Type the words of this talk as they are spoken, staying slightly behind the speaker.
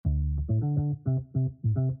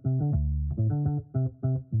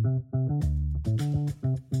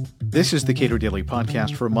This is the Cato Daily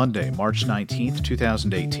Podcast for Monday, March 19th,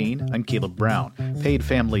 2018. I'm Caleb Brown. Paid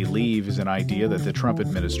family leave is an idea that the Trump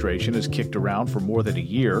administration has kicked around for more than a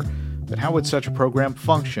year. But how would such a program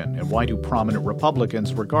function, and why do prominent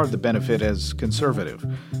Republicans regard the benefit as conservative?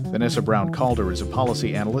 Vanessa Brown Calder is a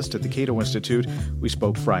policy analyst at the Cato Institute. We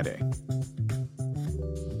spoke Friday.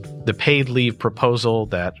 The paid leave proposal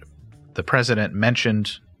that the president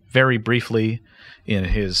mentioned very briefly in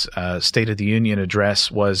his State of the Union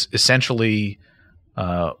address was essentially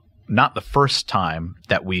not the first time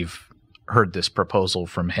that we've heard this proposal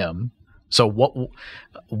from him. So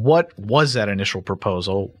what was that initial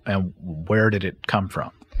proposal, and where did it come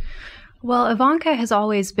from? Well, Ivanka has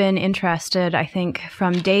always been interested, I think,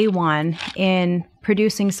 from day one in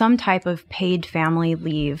producing some type of paid family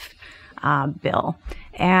leave bill.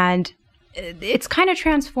 And it's kind of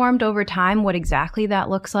transformed over time what exactly that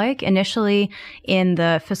looks like. Initially, in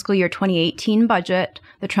the fiscal year 2018 budget,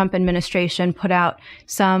 the Trump administration put out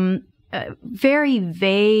some very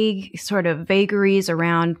vague sort of vagaries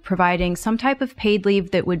around providing some type of paid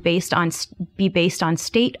leave that would be based on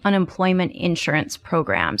state unemployment insurance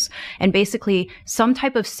programs. And basically, some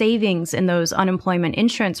type of savings in those unemployment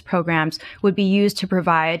insurance programs would be used to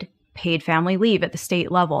provide paid family leave at the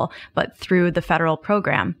state level, but through the federal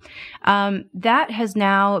program. That has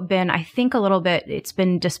now been, I think, it's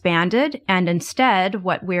been disbanded. And instead,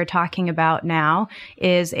 what we're talking about now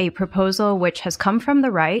is a proposal which has come from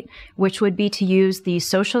the right, which would be to use the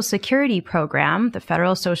Social Security program, the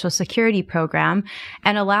federal Social Security program,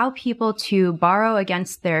 and allow people to borrow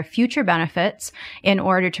against their future benefits in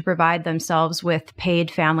order to provide themselves with paid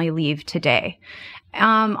family leave today.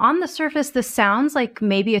 On the surface, this sounds like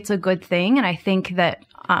maybe it's a good thing, and I think that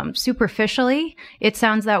superficially it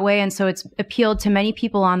sounds that way, and so it's appealed to many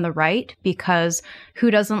people on the right, because who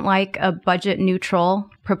doesn't like a budget-neutral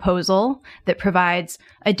proposal that provides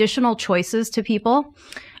additional choices to people?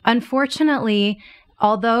 Unfortunately,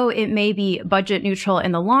 although it may be budget neutral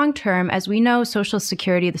in the long term, as we know, the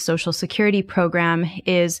Social Security program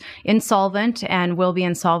is insolvent and will be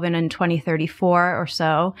insolvent in 2034 or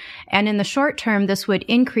so. And in the short term, this would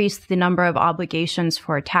increase the number of obligations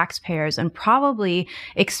for taxpayers and probably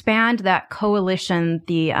expand that coalition,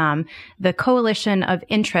 the coalition of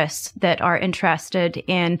interests that are interested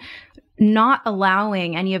in not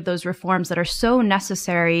allowing any of those reforms that are so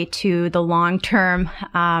necessary to the long-term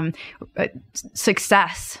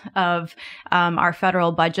success of our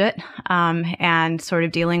federal budget and sort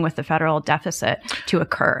of dealing with the federal deficit to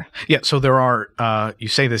occur. Yeah, so there are, you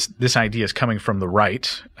say this idea is coming from the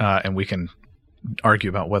right, and we can argue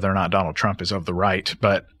about whether or not Donald Trump is of the right,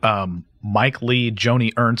 but Mike Lee,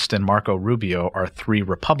 Joni Ernst, and Marco Rubio are three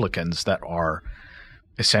Republicans that are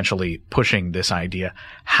essentially pushing this idea.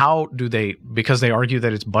 How do they, because they argue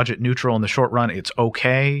that it's budget neutral in the short run, it's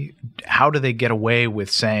okay, how do they get away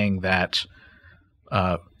with saying that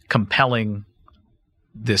compelling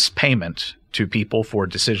this payment to people for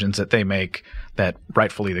decisions that they make that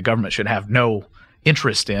rightfully the government should have no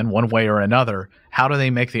interest in one way or another? How do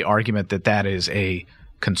they make the argument that that is a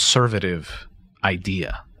conservative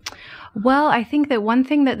idea? Well, I think that one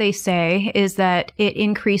thing that they say is that it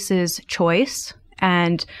increases choice.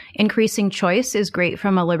 And increasing choice is great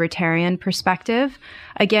from a libertarian perspective.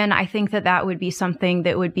 Again, I think that that would be something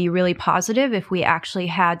that would be really positive if we actually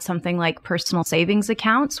had something like personal savings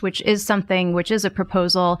accounts, which is a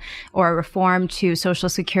proposal or a reform to Social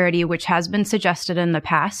Security, which has been suggested in the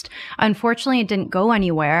past. Unfortunately, it didn't go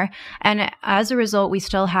anywhere. And as a result, we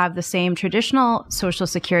still have the same traditional Social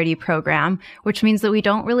Security program, which means that we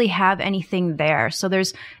don't really have anything there. So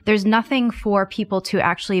there's nothing for people to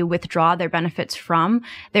actually withdraw their benefits from.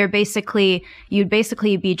 You'd basically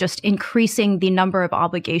be just increasing the number of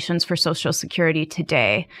obligations for Social Security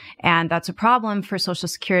today. And that's a problem for Social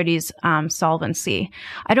Security's solvency.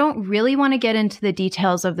 I don't really want to get into the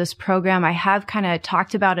details of this program. I have kind of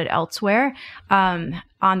talked about it elsewhere on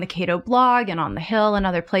the Cato blog and on the Hill and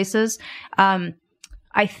other places.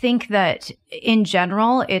 I think that in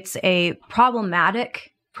general, it's a problematic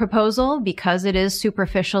proposal because it is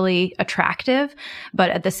superficially attractive, but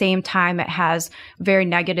at the same time, it has very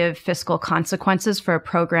negative fiscal consequences for a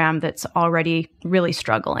program that's already really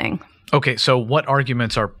struggling. Okay, so what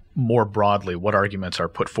arguments are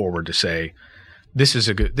put forward to say this is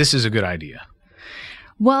a good idea?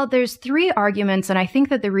 Well, there's three arguments, and I think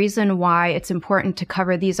that the reason why it's important to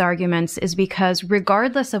cover these arguments is because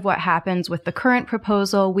regardless of what happens with the current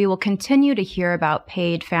proposal, we will continue to hear about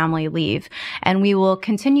paid family leave, and we will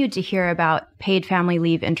continue to hear about paid family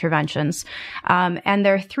leave interventions. And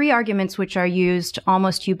there are three arguments which are used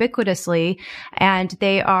almost ubiquitously, and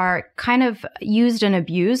they are kind of used and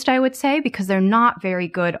abused, I would say, because they're not very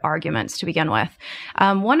good arguments to begin with.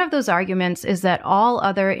 One of those arguments is that all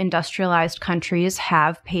other industrialized countries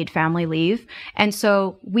have paid family leave, and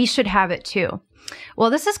so we should have it too. Well,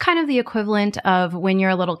 this is kind of the equivalent of when you're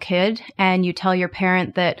a little kid and you tell your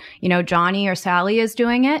parent that, Johnny or Sally is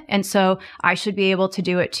doing it, and so I should be able to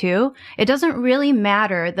do it too. It doesn't really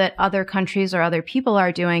matter that other countries or other people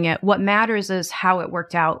are doing it. What matters is how it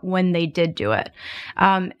worked out when they did do it.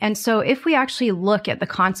 And so if we actually look at the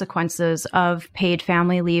consequences of paid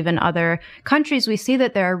family leave in other countries, we see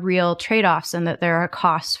that there are real trade-offs and that there are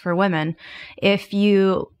costs for women. If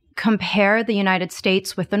you compare the United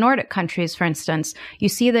States with the Nordic countries, for instance, you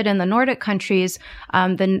see that in the Nordic countries,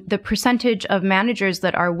 the percentage of managers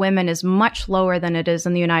that are women is much lower than it is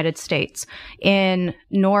in the United States. In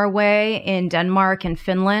Norway, in Denmark, and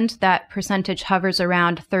Finland, that percentage hovers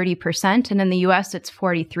around 30%, and in the US, it's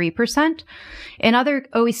 43%. In other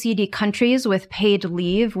OECD countries with paid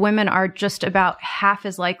leave, women are just about half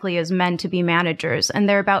as likely as men to be managers, and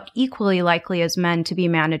they're about equally likely as men to be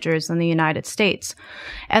managers in the United States.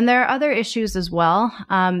 And there are other issues as well.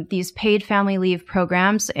 These paid family leave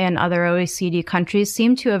programs in other OECD countries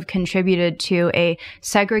seem to have contributed to a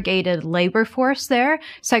segregated labor force there,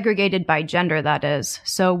 segregated by gender, that is.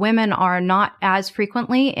 So women are not as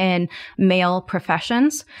frequently in male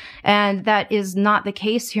professions, and that is not the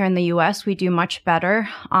case here in the US. We do much better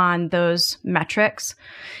on those metrics.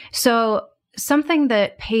 So something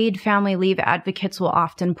that paid family leave advocates will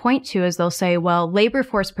often point to is they'll say, well, labor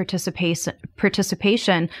force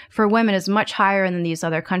participation for women is much higher in these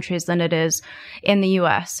other countries than it is in the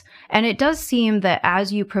US. And it does seem that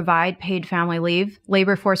as you provide paid family leave,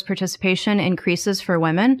 labor force participation increases for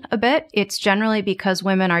women a bit. It's generally because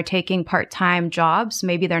women are taking part-time jobs.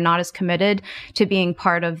 Maybe they're not as committed to being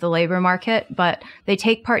part of the labor market, but they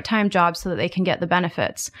take part-time jobs so that they can get the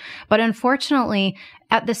benefits. But unfortunately,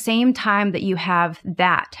 at the same time that you have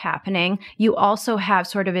that happening, you also have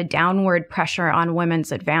sort of a downward pressure on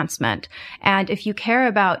women's advancement. And if you care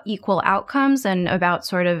about equal outcomes and about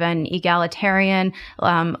sort of an egalitarian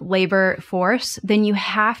labor force, then you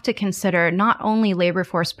have to consider not only labor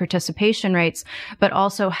force participation rates, but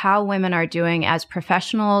also how women are doing as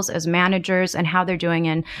professionals, as managers, and how they're doing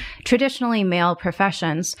in traditionally male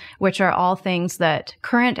professions, which are all things that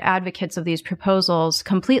current advocates of these proposals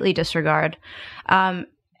completely disregard.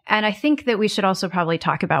 And I think that we should also probably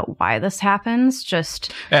talk about why this happens.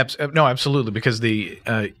 No, absolutely, because the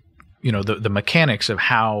mechanics of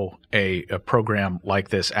how a program like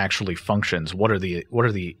this actually functions. What are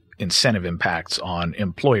the incentive impacts on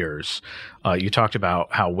employers? You talked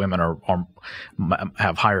about how women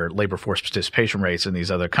have higher labor force participation rates in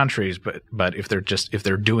these other countries, but if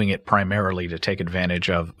they're doing it primarily to take advantage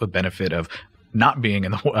of a benefit of not being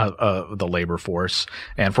in the labor force,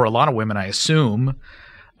 and for a lot of women, I assume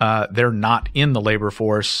they're not in the labor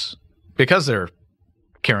force because they're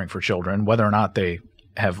caring for children, whether or not they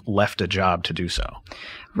have left a job to do so.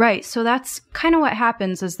 Right. So that's kind of what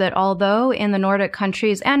happens is that although in the Nordic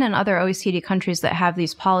countries and in other OECD countries that have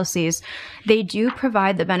these policies, they do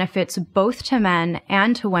provide the benefits both to men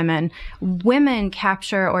and to women, women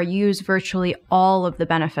capture or use virtually all of the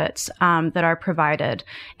benefits that are provided.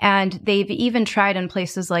 And they've even tried in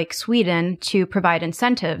places like Sweden to provide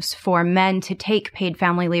incentives for men to take paid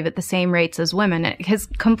family leave at the same rates as women. It has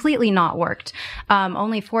completely not worked.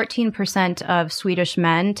 Only 14% of Swedish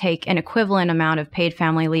men take an equivalent amount of paid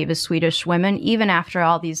family leave as Swedish women, even after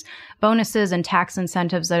all these bonuses and tax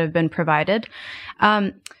incentives that have been provided.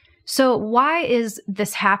 So why is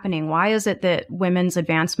this happening? Why is it that women's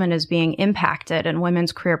advancement is being impacted and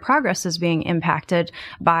women's career progress is being impacted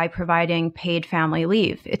by providing paid family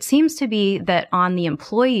leave? It seems to be that on the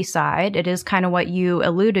employee side, it is kind of what you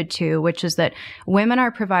alluded to, which is that women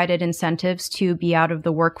are provided incentives to be out of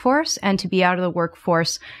the workforce and to be out of the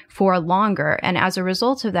workforce for longer. And as a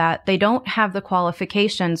result of that, they don't have the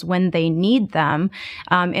qualifications when they need them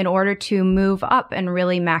in order to move up and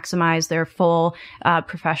really maximize their full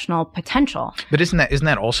professional potential. But isn't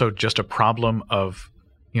that also just a problem of,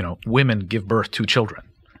 women give birth to children,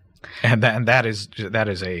 and that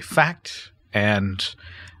is a fact, and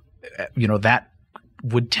that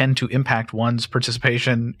would tend to impact one's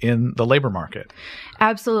participation in the labor market.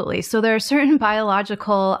 Absolutely. So there are certain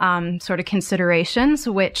biological sort of considerations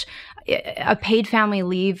which a paid family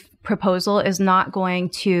leave proposal is not going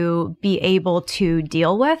to be able to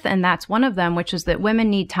deal with. And that's one of them, which is that women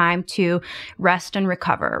need time to rest and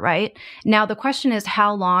recover, right? Now, the question is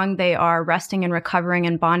how long they are resting and recovering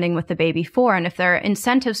and bonding with the baby for. And if there are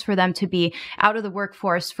incentives for them to be out of the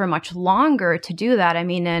workforce for much longer to do that, I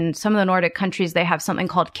mean, in some of the Nordic countries, they have something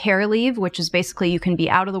called care leave, which is basically you can be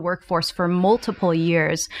out of the workforce for multiple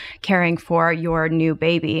years caring for your new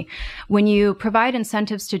baby. When you provide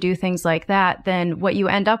incentives to do things like that, then what you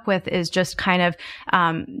end up with is just kind of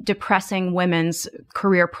depressing women's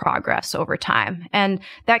career progress over time. And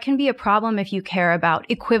that can be a problem if you care about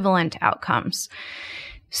equivalent outcomes.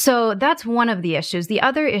 So that's one of the issues. The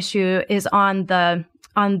other issue is on the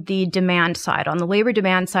demand side, on the labor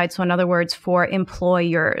demand side. So in other words, for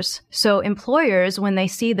employers. So employers, when they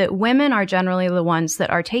see that women are generally the ones that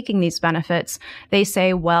are taking these benefits, they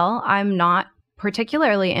say, well, I'm not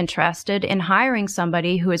particularly interested in hiring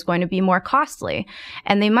somebody who is going to be more costly.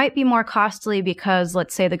 And they might be more costly because,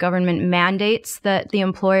 let's say, the government mandates that the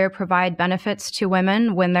employer provide benefits to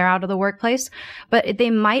women when they're out of the workplace, but they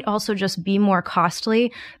might also just be more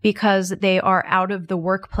costly because they are out of the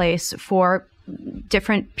workplace for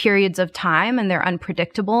different periods of time and they're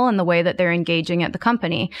unpredictable in the way that they're engaging at the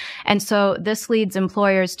company. And so this leads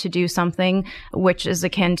employers to do something which is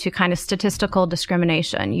akin to kind of statistical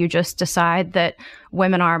discrimination. You just decide that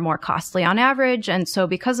women are more costly on average. And so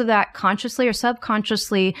because of that, consciously or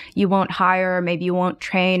subconsciously, you won't hire, or maybe you won't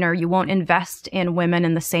train, or you won't invest in women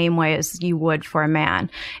in the same way as you would for a man.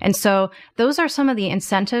 And so those are some of the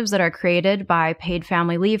incentives that are created by paid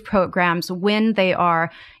family leave programs when they are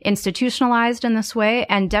institutionalized in this way,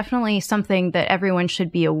 and definitely something that everyone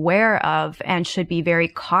should be aware of and should be very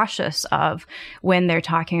cautious of when they're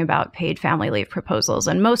talking about paid family leave proposals.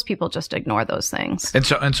 And most people just ignore those things.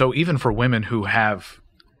 And so even for women who have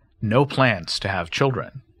no plans to have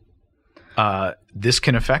children, this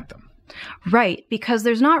can affect them. Right, because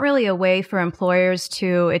there's not really a way for employers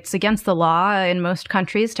to, it's against the law in most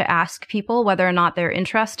countries to ask people whether or not they're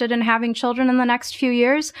interested in having children in the next few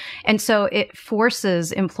years. And so it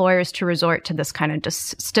forces employers to resort to this kind of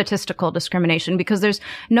statistical discrimination because there's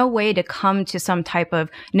no way to come to some type of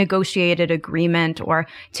negotiated agreement or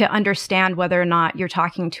to understand whether or not you're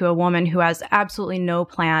talking to a woman who has absolutely no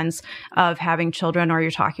plans of having children, or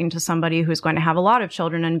you're talking to somebody who's going to have a lot of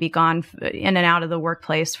children and be gone in and out of the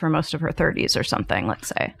workplace for most of her 30s or something, let's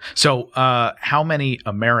say. So how many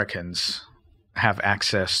Americans have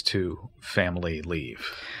access to family leave?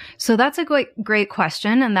 So that's a great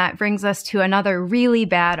question. And that brings us to another really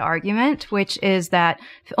bad argument, which is that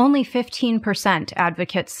only 15%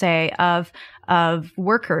 advocates say of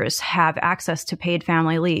workers have access to paid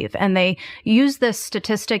family leave. And they use this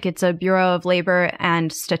statistic. It's a Bureau of Labor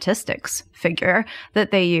and Statistics figure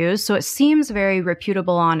that they use. So it seems very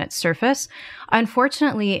reputable on its surface.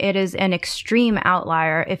 Unfortunately, it is an extreme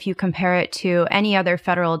outlier if you compare it to any other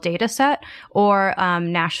federal data set or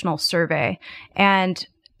national survey. And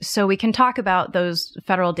so we can talk about those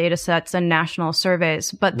federal data sets and national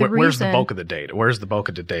surveys, but where's the bulk of the data? Where's the bulk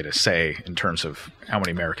of the data say in terms of how many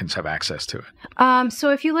Americans have access to it? So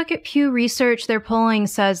if you look at Pew Research, their polling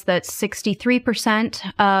says that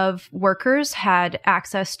 63% of workers had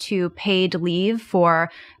access to paid leave for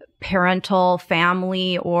parental,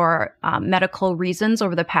 family, or medical reasons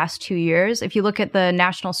over the past 2 years. If you look at the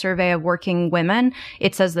National Survey of Working Women,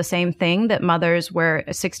 it says the same thing, that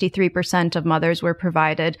 63% of mothers were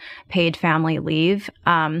provided paid family leave.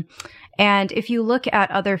 And if you look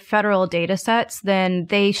at other federal data sets, then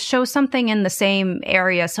they show something in the same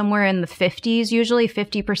area, somewhere in the 50s. Usually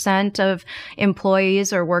 50% of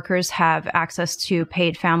employees or workers have access to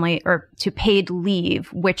paid family or to paid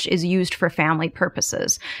leave, which is used for family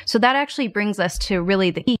purposes. So that actually brings us to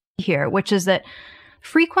really the key here, which is that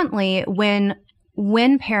frequently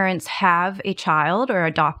when parents have a child or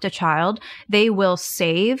adopt a child, they will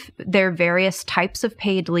save their various types of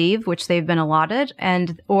paid leave, which they've been allotted,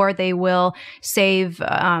 or they will save,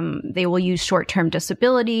 they will use short-term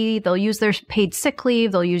disability, they'll use their paid sick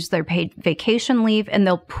leave, they'll use their paid vacation leave, and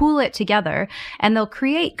they'll pool it together, and they'll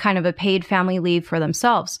create kind of a paid family leave for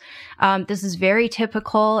themselves. This is very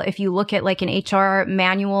typical. If you look at like an HR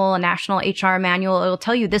manual, a national HR manual, it'll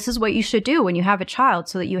tell you this is what you should do when you have a child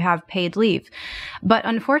so that you have paid leave. But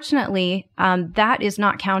unfortunately, that is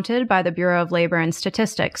not counted by the Bureau of Labor and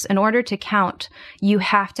Statistics. In order to count, you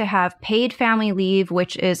have to have paid family leave,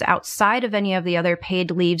 which is outside of any of the other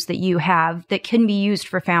paid leaves that you have that can be used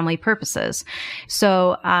for family purposes.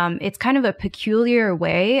 So it's kind of a peculiar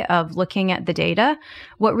way of looking at the data.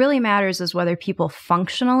 What really matters is whether people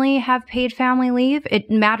functionally have paid family leave. It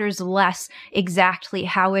matters less exactly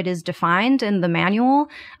how it is defined in the manual,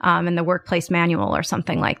 in the workplace manual or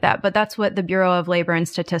something like that. But that's what the Bureau of Labor and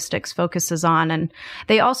Statistics focuses on. And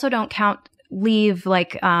they also don't count leave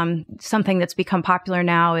like something that's become popular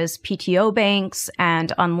now is PTO banks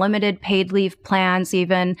and unlimited paid leave plans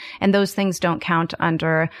even, and those things don't count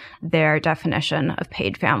under their definition of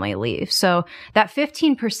paid family leave. So that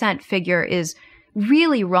 15% figure is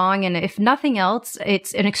really wrong, and if nothing else,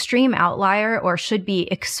 it's an extreme outlier or should be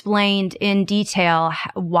explained in detail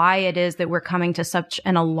why it is that we're coming to such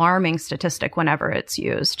an alarming statistic whenever it's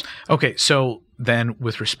used. Okay, so then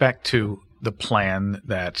with respect to the plan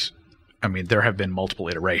that, I mean, there have been multiple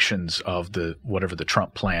iterations of whatever the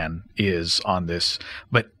Trump plan is on this,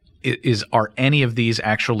 but are any of these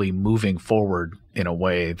actually moving forward in a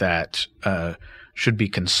way that should be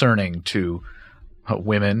concerning to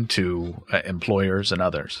women, to employers and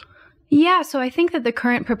others? Yeah, so I think that the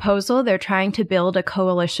current proposal, they're trying to build a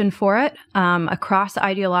coalition for it across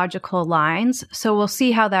ideological lines. So we'll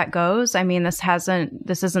see how that goes. I mean, this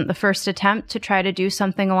isn't the first attempt to try to do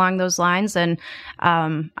something along those lines. And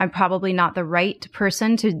I'm probably not the right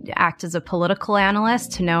person to act as a political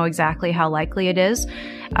analyst to know exactly how likely it is.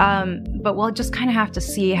 But we'll just kind of have to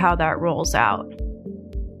see how that rolls out.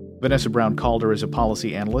 Vanessa Brown Calder is a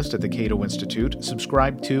policy analyst at the Cato Institute.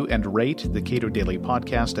 Subscribe to and rate the Cato Daily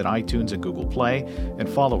Podcast at iTunes and Google Play, and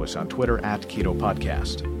follow us on Twitter at Cato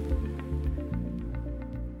Podcast.